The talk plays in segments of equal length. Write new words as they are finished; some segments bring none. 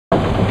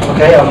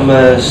Okay,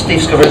 I'm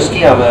Steve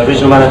Skowryski. I'm a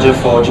regional manager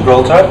for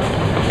Gibraltar.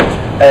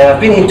 I've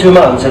been here 2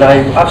 months and I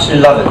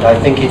absolutely love it. I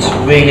think it's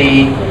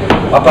really,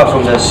 apart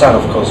from the sun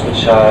of course,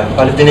 which I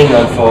lived in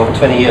England for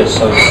 20 years,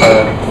 so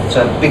it's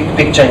a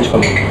big change for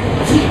me.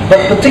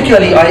 But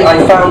particularly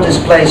I found this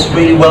place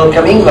really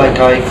welcoming. Like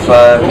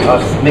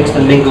I've mixed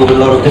and mingled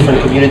with a lot of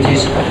different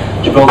communities,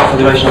 Gibraltar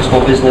Federation of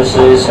Small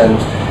Businesses, and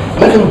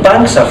even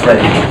banks are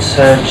friendly. It's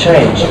a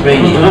change,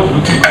 really.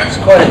 It's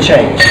quite a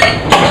change.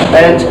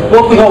 And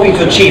what we're hoping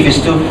to achieve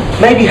is to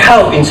maybe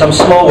help in some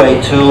small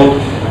way to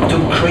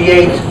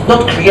create,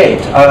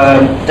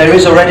 there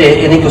is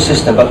already an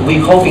ecosystem, but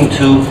we're hoping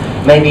to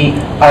maybe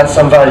add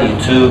some value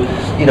to,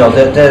 you know,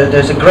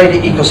 there's a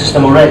great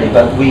ecosystem already,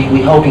 but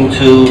we're hoping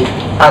to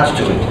add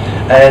to it.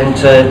 And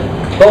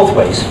both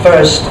ways.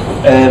 First,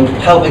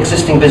 help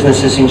existing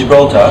businesses in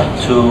Gibraltar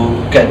to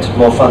get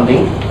more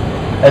funding,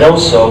 and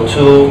also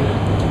to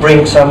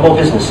bring some more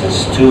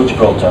businesses to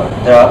Gibraltar.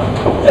 There are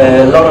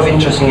a lot of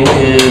interesting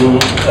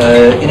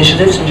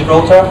initiatives in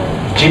Gibraltar.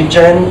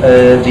 GibGen,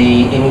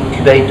 the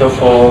incubator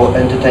for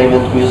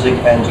entertainment, music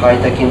and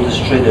high-tech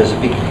industry. There's a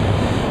big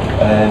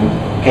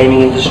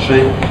gaming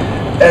industry.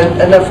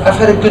 And I've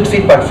had a good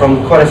feedback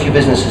from quite a few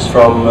businesses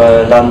from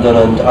London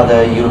and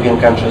other European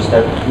countries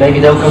that maybe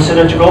they'll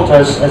consider Gibraltar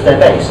as their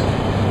base.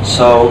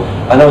 So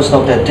I know it's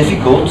not that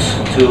difficult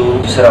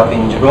to set up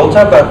in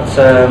Gibraltar, but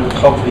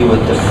hopefully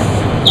with the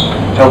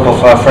help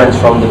of our friends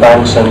from the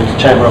banks and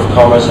Chamber of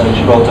Commerce and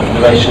Gibraltar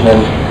Federation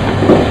and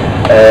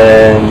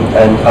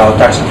our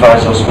tax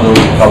advisors will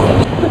help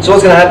them. So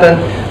what's going to happen?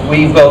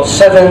 We've got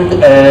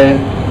 7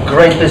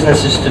 great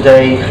businesses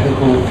today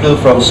who flew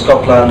from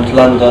Scotland,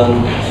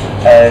 London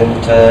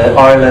and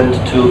Ireland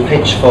to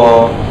pitch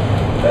for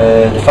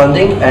the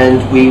funding,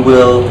 and we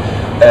will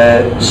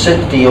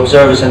sit the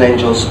observers and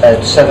angels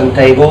at 7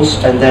 tables,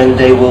 and then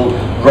they will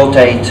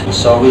rotate.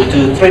 So we'll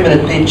do a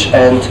 3-minute pitch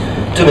and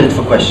 2 minutes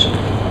for question.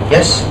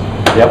 Yes?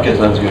 Yeah, okay,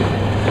 sounds good.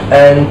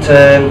 And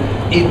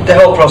the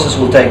whole process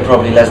will take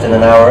probably less than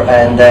an hour,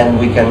 and then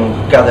we can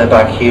gather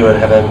back here and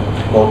have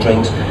more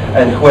drinks.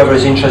 And whoever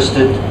is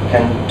interested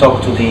can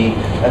talk to the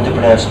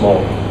entrepreneurs more.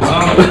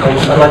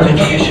 And I'd like to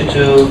introduce you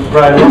to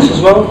Brian Ross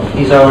as well.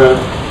 He's our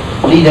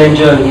lead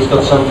angel, and he's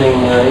got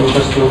something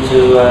interesting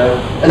to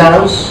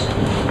announce.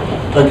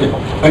 Thank you.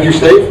 Thank you,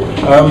 Steve.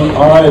 I'm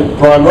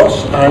Brian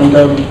Ross, and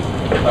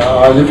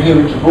I live here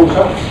in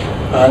Gibraltar,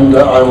 and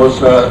I was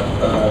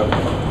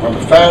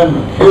I'm a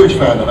huge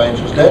fan of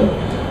Angel's Den.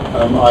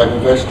 I've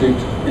invested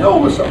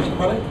enormous sums of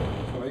money.